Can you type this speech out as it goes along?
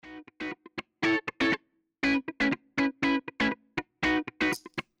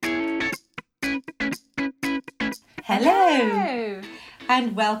Hello,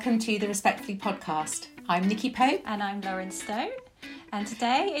 and welcome to the Respectfully podcast. I'm Nikki Pope. And I'm Lauren Stone. And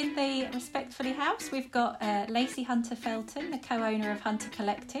today in the Respectfully House, we've got Lacey Hunter Felton, the co-owner of Hunter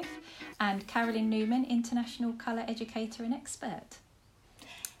Collective, and Carolyn Newman, international colour educator and expert.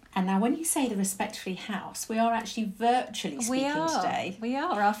 And now when you say the Respectfully House, we are actually virtually speaking today. We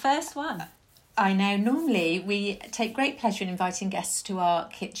are, our first one. I know, normally we take great pleasure in inviting guests to our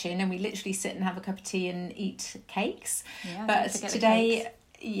kitchen and we literally sit and have a cup of tea and eat cakes. Yeah, but today,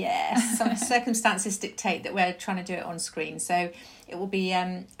 yes, some circumstances dictate that we're trying to do it on screen. So it will be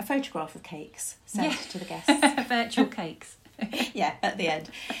a photograph of cakes sent to the guests. Virtual cakes. Yeah, at the end.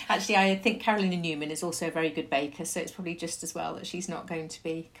 Actually, I think Carolyn Newman is also a very good baker, so it's probably just as well that she's not going to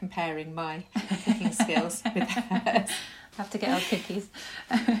be comparing my cooking skills with hers. Have to get our cookies.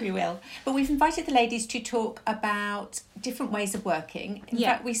 We will. But we've invited the ladies to talk about different ways of working. In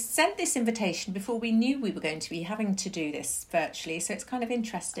fact, we sent this invitation before we knew we were going to be having to do this virtually, so it's kind of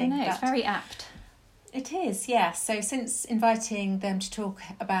interesting. I know, it's very apt. It is, yes. So since inviting them to talk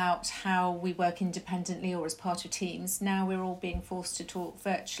about how we work independently or as part of teams, now we're all being forced to talk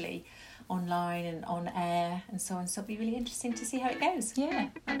virtually, online and on air and so on. So it'll be really interesting to see how it goes. Yeah,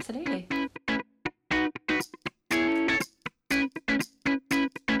 absolutely.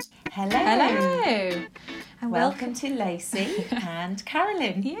 Hello. And welcome to Lacey and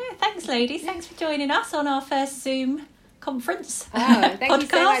Carolyn. Yeah, thanks ladies. Thanks for joining us on our first Zoom conference. Oh, thank podcast. you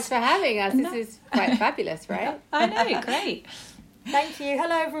so much for having us. This is quite fabulous, right? I know, great. Thank you.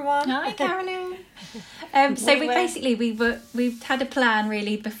 Hello, everyone. Hi, Carolyn. So we've had a plan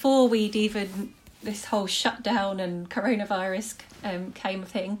really before we'd even this whole shutdown and coronavirus came a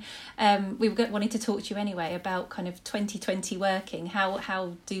thing. We wanted to talk to you anyway about kind of 2020 working.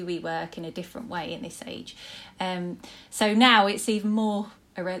 How do we work in a different way in this age? So now it's even more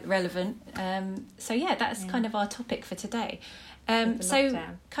relevant. So yeah, that's kind of our topic for today. So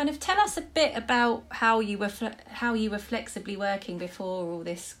kind of tell us a bit about how you were flexibly working before all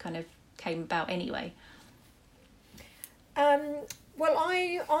this kind of came about anyway. Well,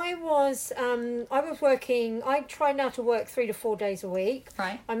 I was working. I try now to work 3 to 4 days a week.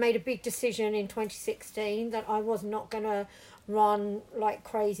 Right. I made a big decision in 2016 that I was not going to run like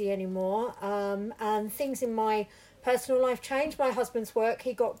crazy anymore. And things in my personal life changed. My husband's work,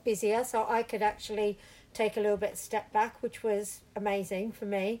 he got busier, so I could actually take a little bit step back, which was amazing for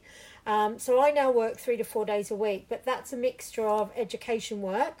me. So I now work 3 to 4 days a week, but that's a mixture of education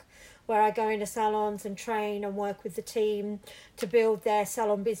work, where I go into salons and train and work with the team to build their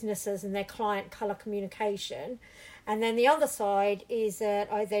salon businesses and their client colour communication. And then the other side is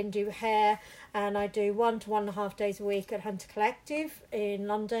that I then do hair, and I do 1 to 1.5 days a week at Hunter Collective in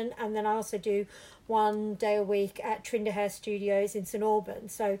London, and then I also do 1 day a week at Trinder Hair Studios in St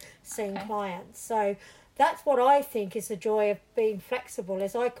Albans, so seeing clients. So that's what I think is the joy of being flexible,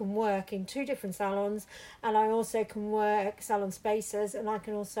 is I can work in 2 different salons, and I also can work salon spaces, and I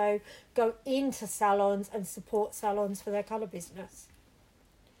can also go into salons and support salons for their colour business.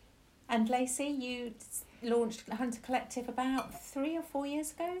 And Lacey, you launched Hunter Collective about 3 or 4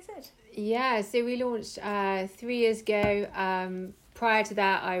 years ago, is it? Yeah, so we launched 3 years ago. Prior to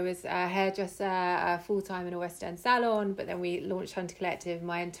that, I was a hairdresser full-time in a West End salon, but then we launched Hunter Collective.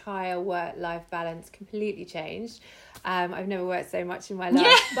 My entire work-life balance completely changed. I've never worked so much in my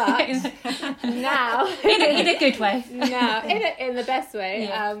life, but now... in a good way. Now, in the best way.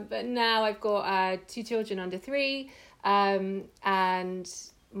 Yeah. But now I've got 2 children under 3 and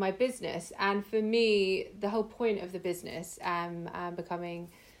my business. And for me, the whole point of the business, becoming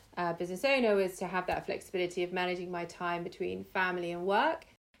business owner, was to have that flexibility of managing my time between family and work.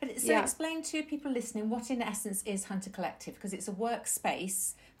 But so explain to people listening what in essence is Hunter Collective, because it's a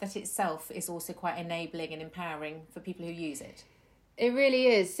workspace that itself is also quite enabling and empowering for people who use it. It really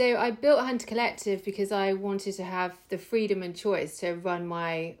is. So I built Hunter Collective because I wanted to have the freedom and choice to run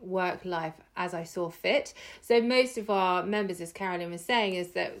my work life as I saw fit. So most of our members, as Carolyn was saying,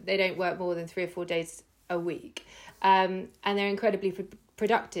 is that they don't work more than 3 or 4 days a week. And they're incredibly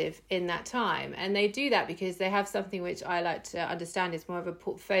productive in that time, and they do that because they have something which I like to understand is more of a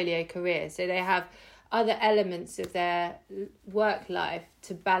portfolio career. So they have other elements of their work life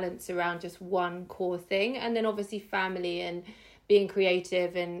to balance around just one core thing, and then obviously family and being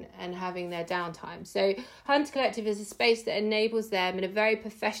creative and having their downtime. So Hunter Collective is a space that enables them in a very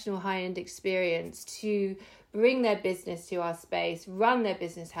professional high-end experience to bring their business to our space, run their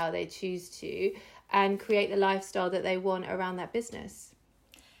business how they choose to, and create the lifestyle that they want around that business.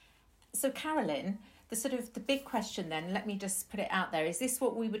 So Carolyn, the big question then, let me just put it out there, is this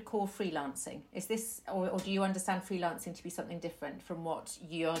what we would call freelancing? Is this, or do you understand freelancing to be something different from what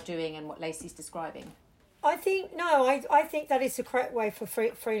you're doing and what Lacey's describing? I think no. I think that is the correct way for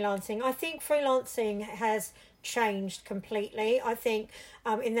freelancing. I think freelancing has changed completely. I think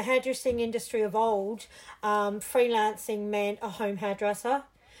in the hairdressing industry of old, freelancing meant a home hairdresser.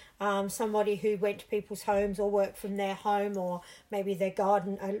 Somebody who went to people's homes or worked from their home or maybe their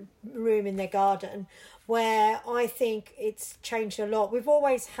garden, a room in their garden, where I think it's changed a lot. We've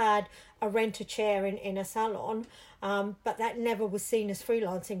always had a rent-a-chair in a salon, but that never was seen as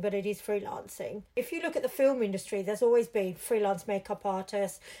freelancing, but it is freelancing. If you look at the film industry, there's always been freelance makeup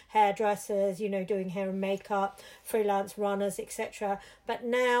artists, hairdressers, doing hair and makeup, freelance runners, etc. But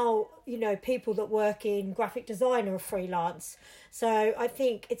now, people that work in graphic design are freelance. So I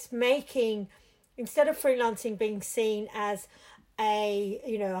think it's making, instead of freelancing being seen as a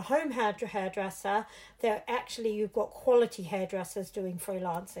home hairdresser, you've got quality hairdressers doing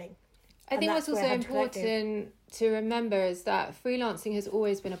freelancing. I think what's also important to remember is that freelancing has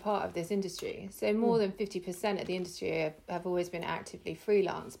always been a part of this industry. So more than 50% of the industry have always been actively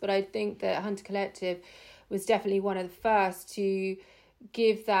freelance. But I think that Hunter Collective was definitely one of the first to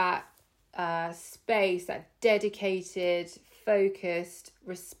give that space, that dedicated, focused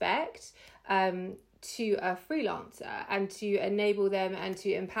respect to a freelancer, and to enable them and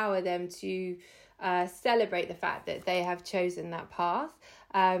to empower them to celebrate the fact that they have chosen that path.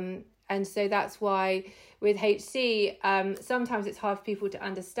 And so that's why with HC, sometimes it's hard for people to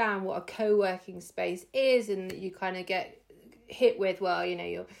understand what a co-working space is, and you kind of get hit with, well,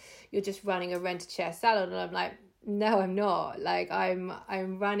 you're just running a rent-a-chair salon. And I'm like, no, I'm not. Like, I'm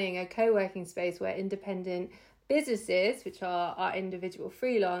running a co-working space where independent businesses, which are our individual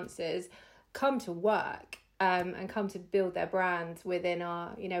freelancers, come to work and come to build their brands within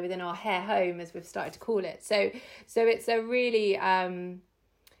our hair home, as we've started to call it. So it's a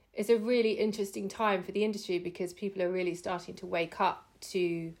really interesting time for the industry, because people are really starting to wake up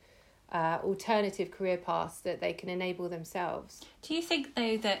to alternative career paths that they can enable themselves. Do you think,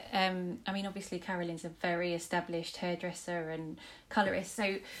 though, that obviously Carolyn's a very established hairdresser and colourist,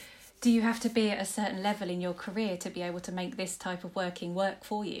 so do you have to be at a certain level in your career to be able to make this type of work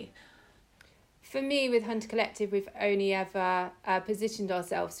for you? For me, with Hunter Collective, we've only ever positioned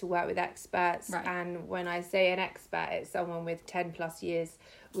ourselves to work with experts. Right. And when I say an expert, it's someone with 10 plus years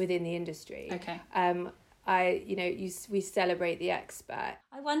within the industry. Okay. We celebrate the expert.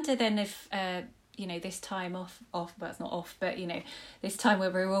 I wonder then if, this time off, well, it's not off, but, this time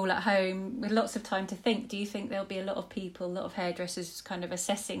where we're all at home with lots of time to think, do you think there'll be a lot of hairdressers kind of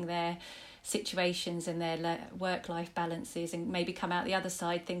assessing their situations and their work-life balances, and maybe come out the other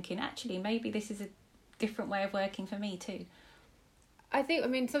side thinking, actually, maybe this is a different way of working for me too? I think,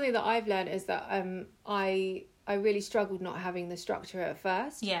 something that I've learned is that I really struggled not having the structure at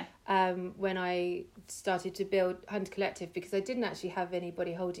first. Yeah. When I started to build Hunter Collective, because I didn't actually have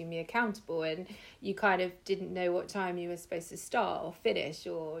anybody holding me accountable, and you kind of didn't know what time you were supposed to start or finish,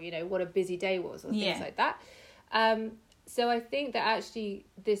 or what a busy day was, or things like that. So I think that actually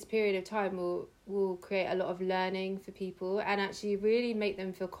this period of time will create a lot of learning for people, and actually really make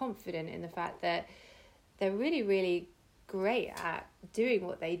them feel confident in the fact that they're really, really great at doing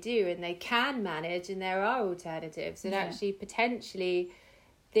what they do, and they can manage, and there are alternatives, and actually potentially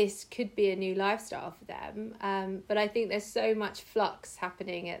this could be a new lifestyle for them. But I think there's so much flux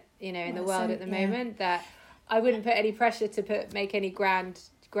happening in the world at the moment that I wouldn't put any pressure to make any grand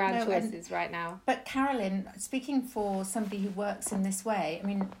choices right now. But Carolyn, speaking for somebody who works in this way,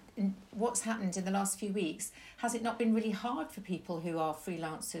 what's happened in the last few weeks, has it not been really hard for people who are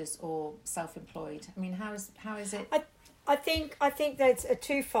freelancers or self-employed? How is it? I think that's a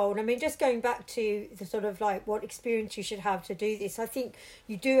twofold. Just going back to the sort of like what experience you should have to do this, I think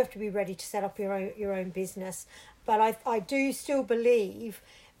you do have to be ready to set up your own business. But I do still believe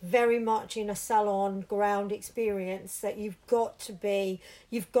very much in a salon ground experience that you've got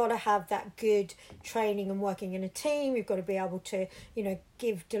to have that good training and working in a team. You've got to be able to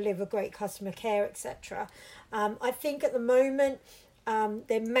deliver great customer care, etc. I think at the moment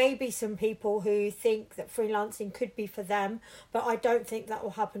there may be some people who think that freelancing could be for them, but I don't think that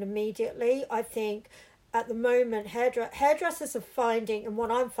will happen immediately. I think at the moment hairdressers are finding, and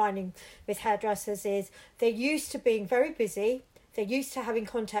what I'm finding with hairdressers is they're used to being very busy. They're used to having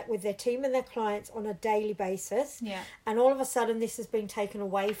contact with their team and their clients on a daily basis. Yeah. And all of a sudden this has been taken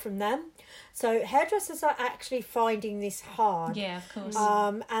away from them. So hairdressers are actually finding this hard. Yeah, of course.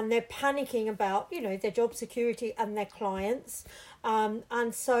 And they're panicking about, their job security and their clients.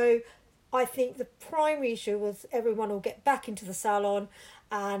 And so I think the primary issue was everyone will get back into the salon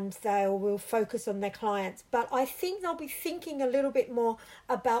and they will focus on their clients. But I think they'll be thinking a little bit more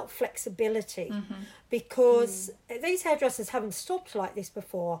about flexibility, because these hairdressers haven't stopped like this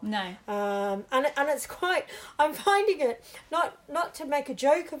before. No. And it's quite, I'm finding it, not to make a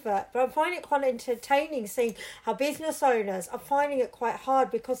joke of it, but I'm finding it quite entertaining seeing how business owners are finding it quite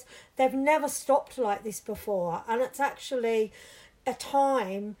hard, because they've never stopped like this before. And it's actually a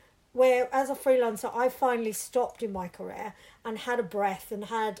time where, as a freelancer, I finally stopped in my career and had a breath and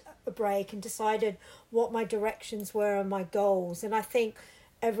had a break and decided what my directions were and my goals. And I think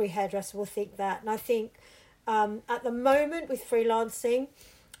every hairdresser will think that. And I think at the moment with freelancing,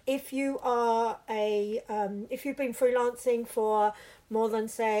 if you are if you've been freelancing for more than,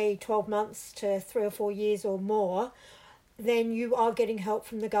 say, 12 months to 3 or 4 years or more, then you are getting help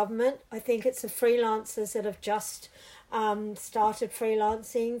from the government. I think it's the freelancers that have just started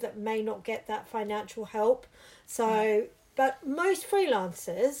freelancing that may not get that financial help. So, but most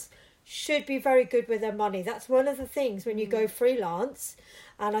freelancers should be very good with their money. That's one of the things when you go freelance,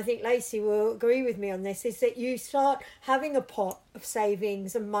 and I think Lacey will agree with me on this, is that you start having a pot of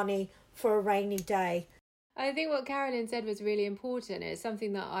savings and money for a rainy day. I think what Carolyn said was really important. It's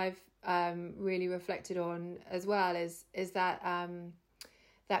something that I've really reflected on as well, is that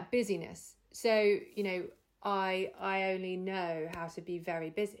that busyness. So, you know, I only know how to be very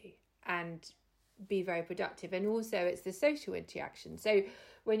busy and be very productive, and also it's the social interaction. So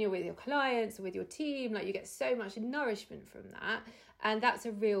when you're with your clients or with your team, like, you get so much nourishment from that, and that's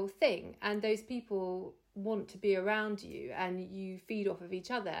a real thing, and those people want to be around you and you feed off of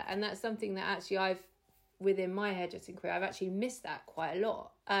each other. And that's something that actually within my hairdressing career, I've actually missed that quite a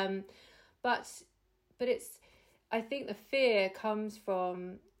lot. But it's, I think the fear comes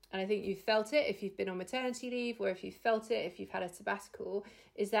from, and I think you've felt it if you've been on maternity leave, or if you've felt it if you've had a sabbatical,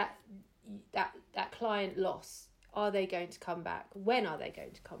 is that client loss. Are they going to come back? When are they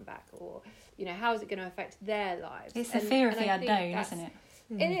going to come back? Or, you know, how is it going to affect their lives? It's the fear of the unknown, isn't it?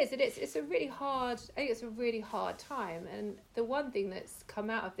 It is. It's a really hard, I think it's a really hard time. And the one thing that's come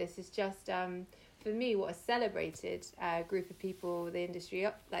out of this is just, for me, what a celebrated group of people the industry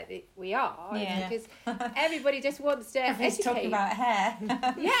we are, because everybody just wants to Everyone's educate. talking about hair.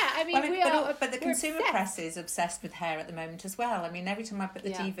 I mean, but the consumer press is obsessed with hair at the moment as well. I mean, every time I put the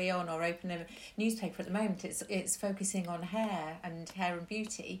TV on or open a newspaper at the moment, it's focusing on hair and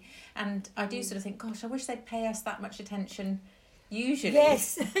beauty, and I do sort of think, gosh, I wish they'd pay us that much attention. Usually,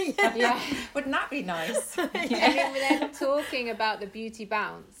 yes, wouldn't that be nice? I mean, they're talking about the beauty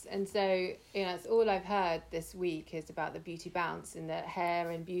bounce, and so, you know, it's all I've heard this week is about the beauty bounce, and that hair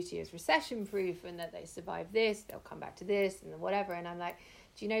and beauty is recession proof, and that they survive this, they'll come back to this, and whatever. And I'm like,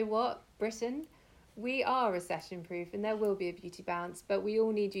 do you know what, Britain? We are recession proof, and there will be a beauty bounce, but we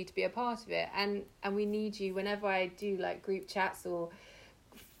all need you to be a part of it, and we need you. Whenever I do like group chats or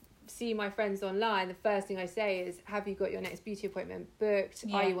see my friends online, the first thing I say is, have you got your next beauty appointment booked?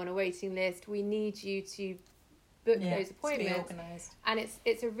 Are you on a waiting list? We need you to book those appointments, to be organised. and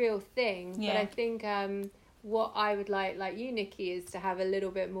it's a real thing. But I think what I would like you, Nikki, is to have a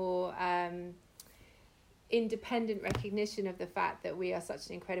little bit more independent recognition of the fact that we are such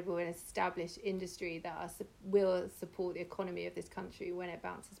an incredible and established industry that will support the economy of this country when it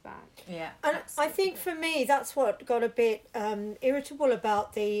bounces back. Yeah, and I think for me that's what got a bit irritable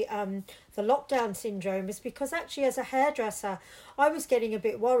about the lockdown syndrome, is because actually as a hairdresser I was getting a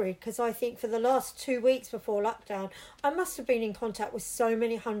bit worried, because I think for the last 2 weeks before lockdown I must have been in contact with so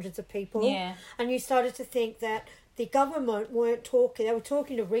many hundreds of people, and you started to think that the government weren't talking. They were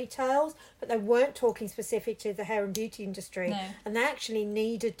talking to retails, but they weren't talking specific to the hair and beauty industry. No. And they actually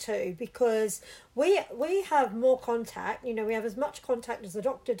needed to, because we have more contact. You know, we have as much contact as a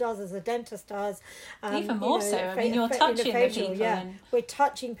doctor does, as a dentist does. Even more so. I mean, you're touching the people. Yeah, we're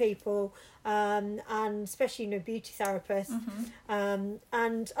touching people, and especially, beauty therapists. Mm-hmm.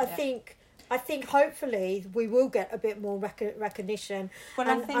 And I think hopefully we will get a bit more recognition. Well,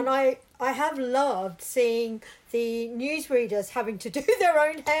 and I have loved seeing the newsreaders having to do their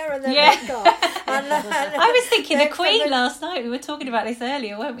own hair and their makeup. I was thinking the Queen last night. We were talking about this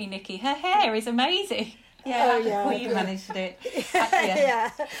earlier, weren't we, Nikki? Her hair is amazing. Yeah, the Queen managed to do it.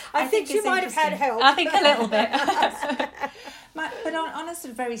 I think she might have had help. I think a little bit. But on a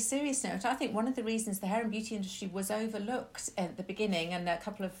sort of very serious note, I think one of the reasons the hair and beauty industry was overlooked at the beginning, and a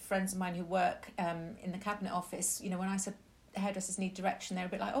couple of friends of mine who work in the Cabinet Office, when I said hairdressers need direction, they're a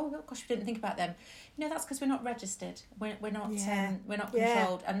bit like, oh gosh, we didn't think about them. That's because we're not registered. We're not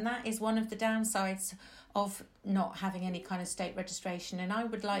controlled, and that is one of the downsides of not having any kind of state registration. And I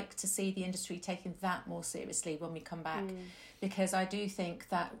would like to see the industry taking that more seriously when we come back, because I do think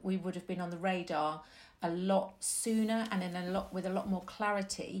that we would have been on the radar a lot sooner and with a lot more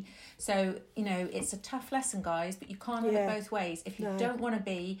clarity. So, you know, it's a tough lesson, guys, but you can't have it both ways. If you don't want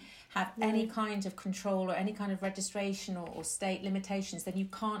to have any kind of control or any kind of registration or state limitations, then you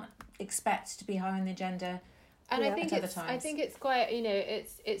can't expect to be high on the agenda. And I think it's quite, you know,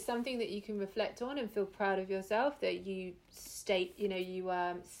 it's something that you can reflect on and feel proud of yourself that you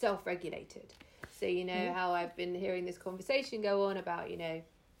self-regulated. So, you know, how I've been hearing this conversation go on about, you know,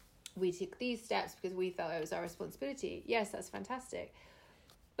 we took these steps because we felt it was our responsibility. Yes, that's fantastic.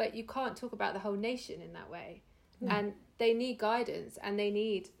 But you can't talk about the whole nation in that way. And they need guidance and they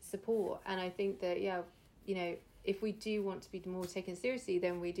need support. And I think that, you know, if we do want to be more taken seriously,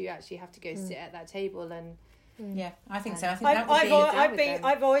 then we do actually have to go sit at that table and... Yeah, I think so. I think that would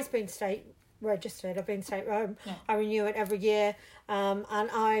I've always been state registered. I've been state. I renew it every year, and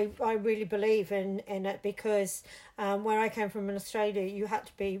I really believe in it because where I came from in Australia, you had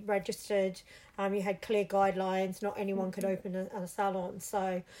to be registered. You had clear guidelines. Not anyone could open a salon.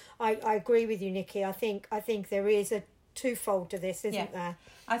 So I agree with you, Nikki. I think there is a twofold to this, isn't there?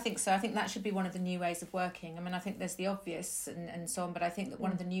 I think so. I think that should be one of the new ways of working. I mean, I think there's the obvious and so on, but I think that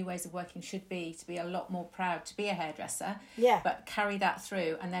one of the new ways of working should be to be a lot more proud to be a hairdresser, but carry that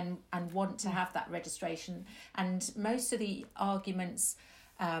through and want to have that registration. And most of the arguments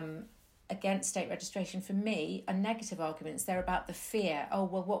against state registration for me are negative arguments. They're about the fear. Oh,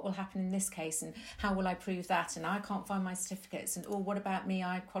 well, what will happen in this case and how will I prove that? And I can't find my certificates. And, oh, what about me?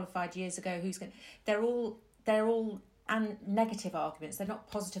 I qualified years ago. Who's going? They're all and negative arguments. They're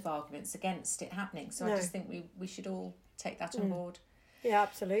not positive arguments against it happening. So I just think we should all take that on board. Yeah,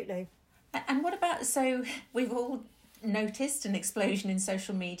 absolutely. And what about, so we've all noticed an explosion in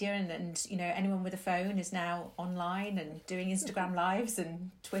social media and you know, anyone with a phone is now online and doing Instagram lives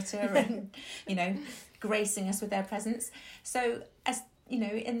and Twitter and, you know, gracing us with their presence. So as you know,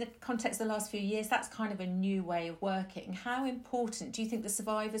 in the context of the last few years, that's kind of a new way of working. How important do you think the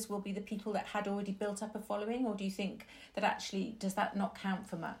survivors will be the people that had already built up a following, or do you think that actually, does that not count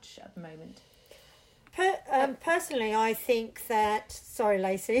for much at the moment? Personally, I think that... Sorry,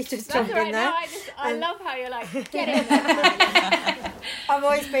 Lacey, just jump in there. No, I love how you're like, get in there. I've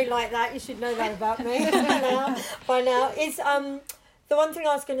always been like that. You should know that about me by now. The one thing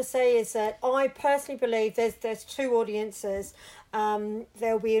I was going to say is that I personally believe there's two audiences.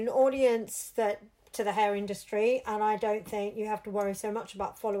 There'll be an audience to the hair industry, and I don't think you have to worry so much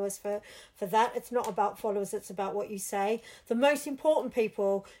about followers for that. It's not about followers, it's about what you say. The most important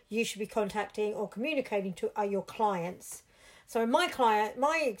people you should be contacting or communicating to are your clients. So in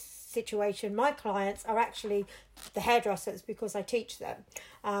my situation, my clients are actually the hairdressers because I teach them.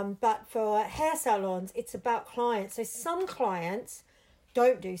 But for hair salons, it's about clients. So some clients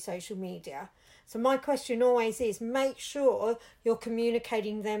don't do social media. So my question always is, make sure you're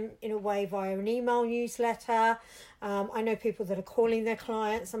communicating them in a way via an email newsletter. I know people that are calling their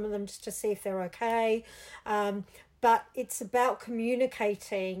clients, some of them just to see if they're okay. But it's about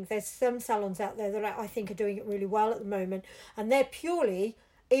communicating. There's some salons out there that I think are doing it really well at the moment. And they're purely,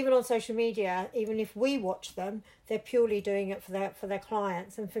 even on social media, even if we watch them, they're purely doing it for their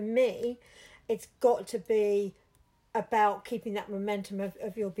clients. And for me, it's got to be about keeping that momentum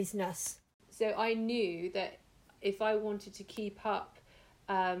of your business. So I knew that if I wanted to keep up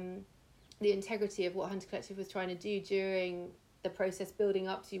the integrity of what Hunter Collective was trying to do during the process building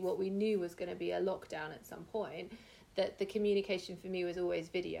up to what we knew was going to be a lockdown at some point, that the communication for me was always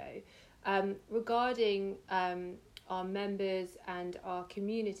video. Regarding our members and our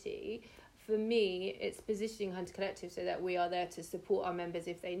community, for me, it's positioning Hunter Collective so that we are there to support our members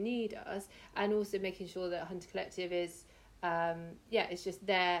if they need us, and also making sure that Hunter Collective is it's just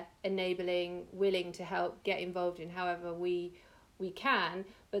there, enabling, willing to help, get involved in however we can.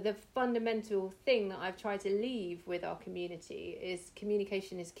 But the fundamental thing that I've tried to leave with our community is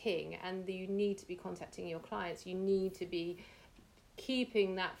communication is king, and you need to be contacting your clients. You need to be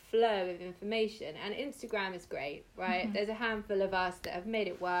keeping that flow of information. And Instagram is great, right? Mm-hmm. There's a handful of us that have made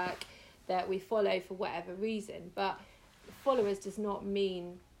it work, that we follow for whatever reason. But followers does not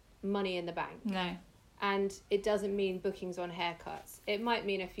mean money in the bank. No. And it doesn't mean bookings on haircuts. It might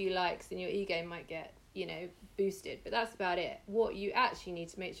mean a few likes and your ego might get, boosted, but that's about it. What you actually need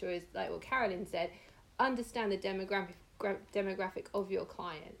to make sure is, like what Carolyn said, understand the demographic of your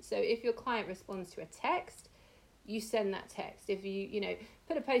client. So if your client responds to a text, you send that text. If you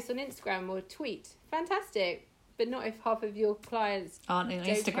put a post on Instagram or a tweet, fantastic. But not if half of your clients aren't on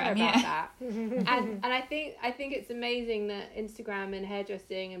Instagram, care about that. and I think it's amazing that Instagram and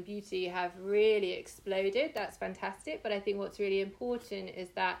hairdressing and beauty have really exploded. That's fantastic. But I think what's really important is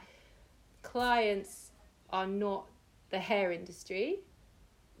that clients are not the hair industry.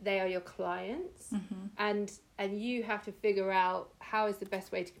 they are your clients, and you have to figure out how is the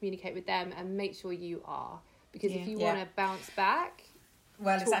best way to communicate with them and make sure you are, because if you want to bounce back.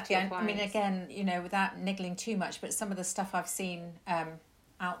 Well, exactly. I mean, again, you know, without niggling too much, but some of the stuff I've seen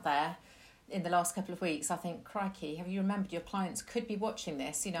out there in the last couple of weeks, I think, crikey, have you remembered your clients could be watching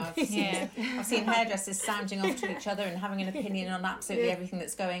this? You know, I've seen hairdressers sounding off to each other and having an opinion on absolutely everything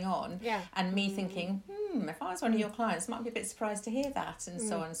that's going on. Yeah. And me thinking, if I was one of your clients, I might be a bit surprised to hear that, and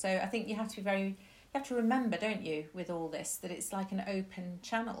so on. So I think you have to remember, don't you, with all this, that it's like an open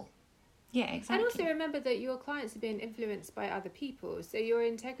channel. Yeah, exactly. And also remember that your clients are being influenced by other people. So your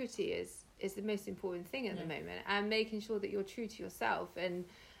integrity is the most important thing at the moment, and making sure that you're true to yourself, and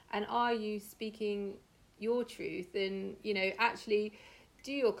are you speaking your truth, and, you know, actually,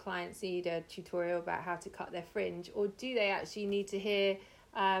 do your clients need a tutorial about how to cut their fringe, or do they actually need to hear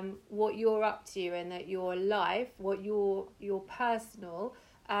what you're up to, and that your life, what your personal,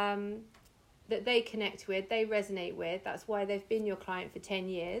 that they connect with, they resonate with, that's why they've been your client for 10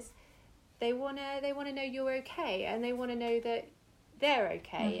 years. They want to know you're okay, and they want to know that they're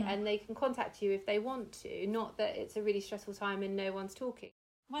okay, and they can contact you if they want to, not that it's a really stressful time and no one's talking.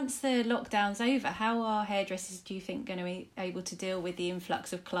 Once the lockdown's over, how are hairdressers, do you think, going to be able to deal with the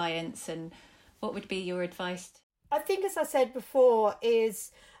influx of clients, and what would be your advice? I think, as I said before,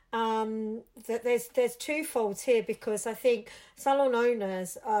 is that there's twofolds here, because I think salon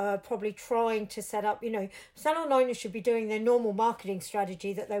owners are probably trying to set up, you know, salon owners should be doing their normal marketing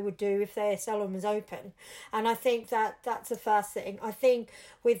strategy that they would do if their salon was open. And I think that's the first thing. I think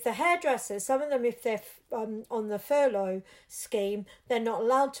with the hairdressers, some of them, if they're on the furlough scheme, they're not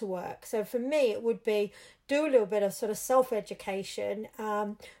allowed to work. So for me, it would be do a little bit of sort of self-education,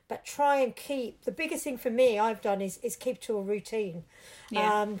 but try and keep, the biggest thing for me I've done is keep to a routine,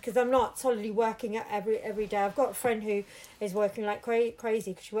 because I'm not solidly working every day. I've got a friend who is working like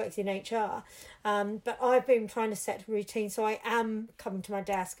crazy because she works in HR, but I've been trying to set a routine, so I am coming to my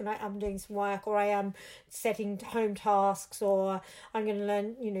desk and I am doing some work, or I am setting home tasks, or I'm going to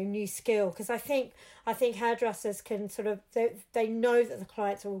learn, you know, new skill, because I think hairdressers can sort of, they know that the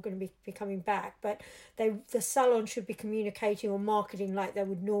clients are all going to be coming back, but the salon should be communicating or marketing like they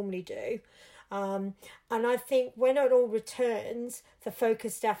would normally do. And I think when it all returns, the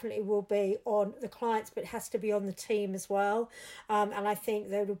focus definitely will be on the clients, but it has to be on the team as well. And I think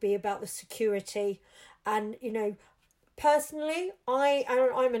that will be about the security. And, you know, personally,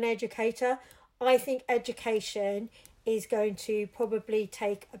 I'm an educator. I think education is going to probably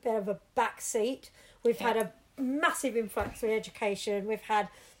take a bit of a back seat. We've had a massive influx of education. We've had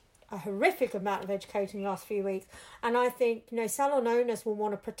a horrific amount of education in the last few weeks. And I think, you know, salon owners will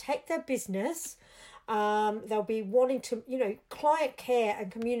want to protect their business. They'll be wanting to, you know, client care and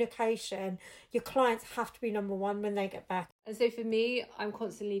communication. Your clients have to be number one when they get back. And so for me, I'm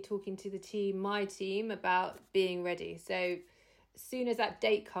constantly talking to my team, about being ready. So as soon as that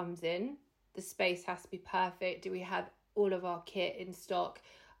date comes in, the space has to be perfect. Do we have all of our kit in stock?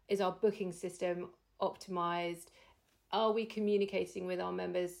 Is our booking system optimized? Are we communicating with our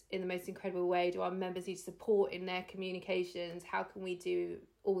members in the most incredible way? Do our members need support in their communications? How can we do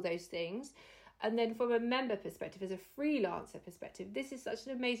all those things? And then from a member perspective, as a freelancer perspective, this is such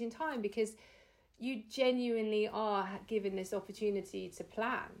an amazing time, because you genuinely are given this opportunity to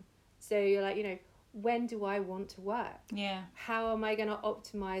plan. So you're like, you know, when do I want to work? Yeah. How am I going to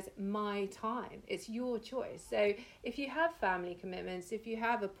optimize my time? It's your choice. So if you have family commitments, if you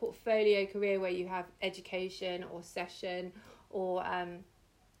have a portfolio career where you have education or session, or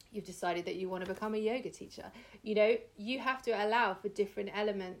you've decided that you want to become a yoga teacher, you know, you have to allow for different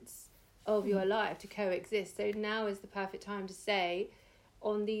elements of your life to coexist. So now is the perfect time to say,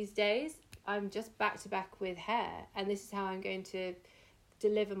 on these days, I'm just back to back with hair, and this is how I'm going to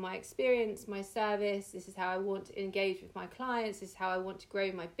deliver my experience, my service. This is how I want to engage with my clients. This is how I want to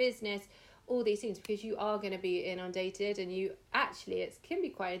grow my business. All these things, because you are going to be inundated, and you actually, it can be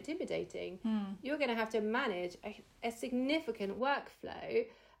quite intimidating. You're going to have to manage a significant workflow.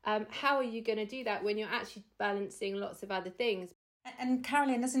 How are you going to do that when you're actually balancing lots of other things? And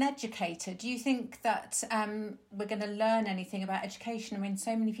Carolyn, as an educator, do you think that we're going to learn anything about education? I mean,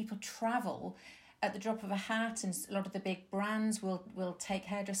 so many people travel at the drop of a hat, and a lot of the big brands will take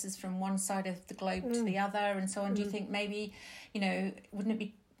hairdressers from one side of the globe to the other, and so on. Do you think maybe, you know, wouldn't it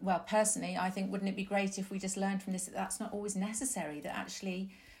be, well, personally, I think, wouldn't it be great if we just learned from this that that's not always necessary, that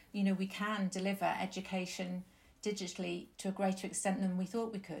actually, you know, we can deliver education digitally to a greater extent than we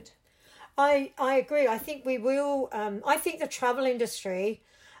thought we could? I agree. I think we will. I think the travel industry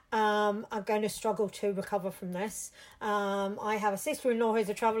are going to struggle to recover from this. I have a sister-in-law who's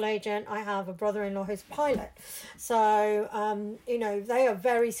a travel agent. I have a brother-in-law who's a pilot. So, they are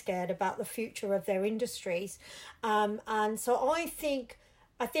very scared about the future of their industries. And so I think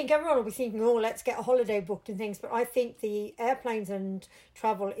everyone will be thinking, let's get a holiday booked and things. But I think the airplanes and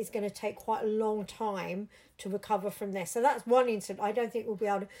travel is going to take quite a long time to recover from this. So that's one incident. I don't think we'll be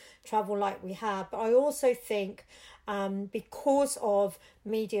able to travel like we have. But I also think because of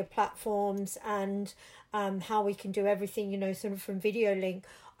media platforms and how we can do everything, sort of from video link,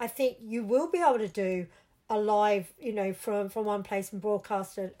 I think you will be able to do a live, from one place and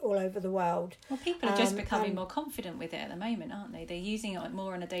broadcast it all over the world. Well, people are just becoming more confident with it at the moment, aren't they? They're using it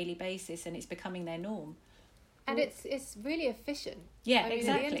more on a daily basis, and it's becoming their norm. And it's really efficient. Yeah,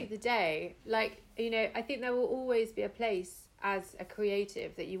 exactly. At the end of the day, I think there will always be a place as a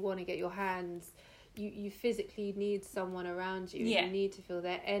creative that you want to get your hands. You physically need someone around you. Yeah. You need to feel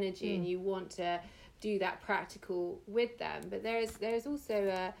their energy, and you want to do that practical with them. But there is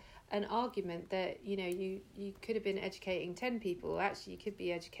also an argument that you could have been educating 10 people. Actually, you could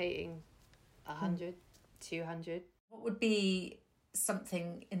be educating 100, 200. What would be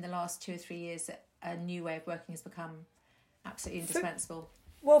something in the last 2 or 3 years that a new way of working has become absolutely indispensable?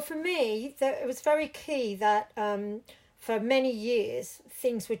 For me, it was very key that for many years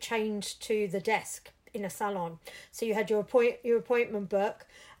things were changed to the desk in a salon. So you had your appointment book.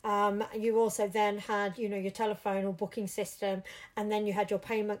 You also then had, your telephone or booking system, and then you had your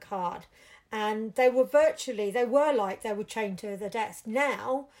payment card. And they were chained to the desk.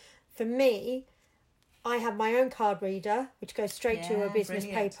 Now, for me, I have my own card reader, which goes straight to a business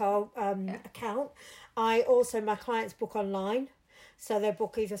PayPal account. My clients book online. So they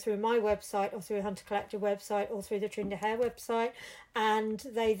book either through my website or through Hunter Collective website or through the Trinda Hair website. And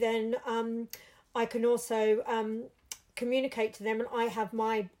they then, I can also communicate to them, and I have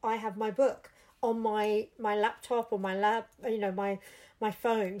my book on my laptop or my my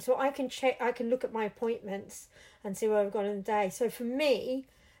phone, so I can look at my appointments and see where I've gone in the day. So for me,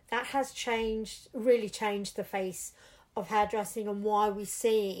 that has really changed the face of hairdressing and why we're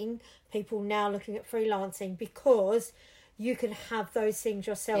seeing people now looking at freelancing, because you can have those things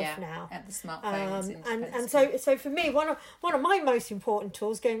yourself now. At the smartphones. And so for me, one of my most important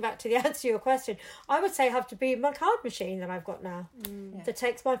tools, going back to the answer to your question, I would say have to be my card machine that I've got now that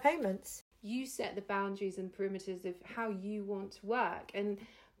takes my payments. You set the boundaries and perimeters of how you want to work, and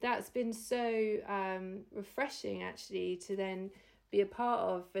that's been so refreshing actually to then be a part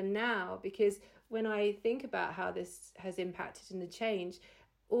of for now, because when I think about how this has impacted in the change,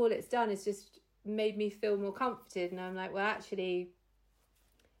 all it's done is just made me feel more comforted, and I'm like, well, actually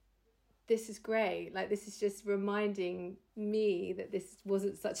this is great. Like, this is just reminding me that this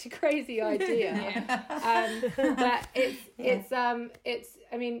wasn't such a crazy idea. But it's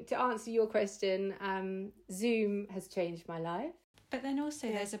I mean, to answer your question, Zoom has changed my life. But then also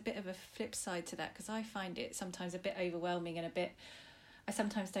there's a bit of a flip side to that, because I find it sometimes a bit overwhelming and I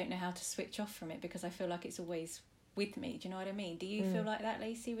sometimes don't know how to switch off from it, because I feel like it's always with me. Do you know what I mean? Do you feel like that,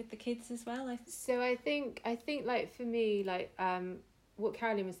 Lacey, with the kids as well? So I think like for me, like what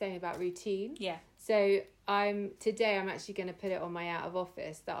Carolyn was saying about routine. Yeah. So I'm actually going to put it on my out of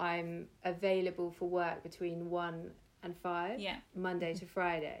office that I'm available for work between 1 and 5. Yeah. Monday to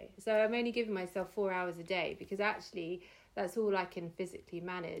Friday. So I'm only giving myself 4 hours a day, because actually that's all I can physically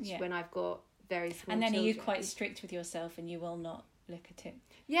manage when I've got very small And then children. are you quite strict with yourself and you will not look at it?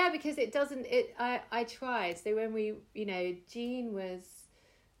 Yeah, because I tried. So when we, Jean was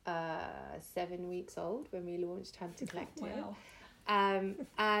 7 weeks old when we launched Hunter Collective. Wow.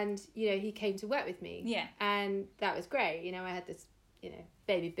 And he came to work with me. Yeah. And that was great. I had this,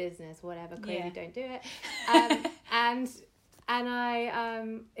 baby business, whatever, crazy, don't do it. And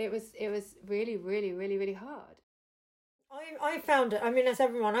I it was really, really, really, really hard. I found it, as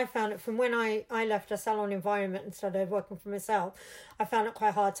everyone, I found it from when I left a salon environment and started working for myself. I found it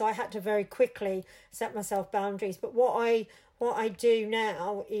quite hard, so I had to very quickly set myself boundaries. But what I do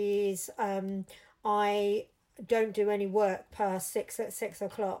now is I don't do any work past 6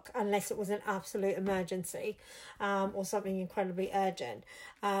 o'clock unless it was an absolute emergency or something incredibly urgent.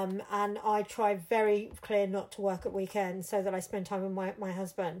 And I try very clear not to work at weekends so that I spend time with my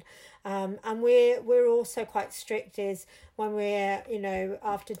husband. And we're also quite strict is when we're,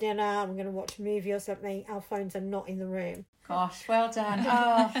 after dinner, I'm going to watch a movie or something, our phones are not in the room. Gosh, well done.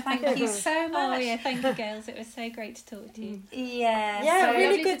 Oh, thank you so much. Oh, yeah, thank you, girls. It was so great to talk to you. Yeah, so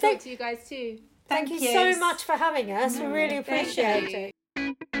really good to talk to you guys too. Thank you so much for having us. We really appreciate it.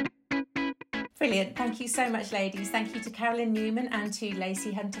 Brilliant. Thank you so much, ladies. Thank you to Carolyn Newman and to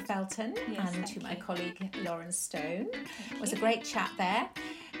Lacey Hunter Felton and to my colleague Lauren Stone. It was a great chat there.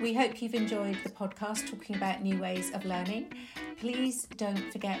 We hope you've enjoyed the podcast talking about new ways of learning. Please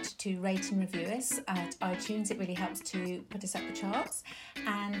don't forget to rate and review us at iTunes. It really helps to put us up the charts.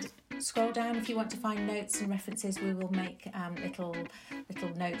 And scroll down if you want to find notes and references. We will make little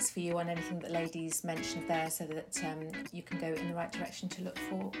notes for you on anything that ladies mentioned there, so that you can go in the right direction to look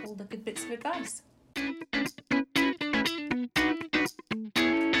for all the good bits of advice.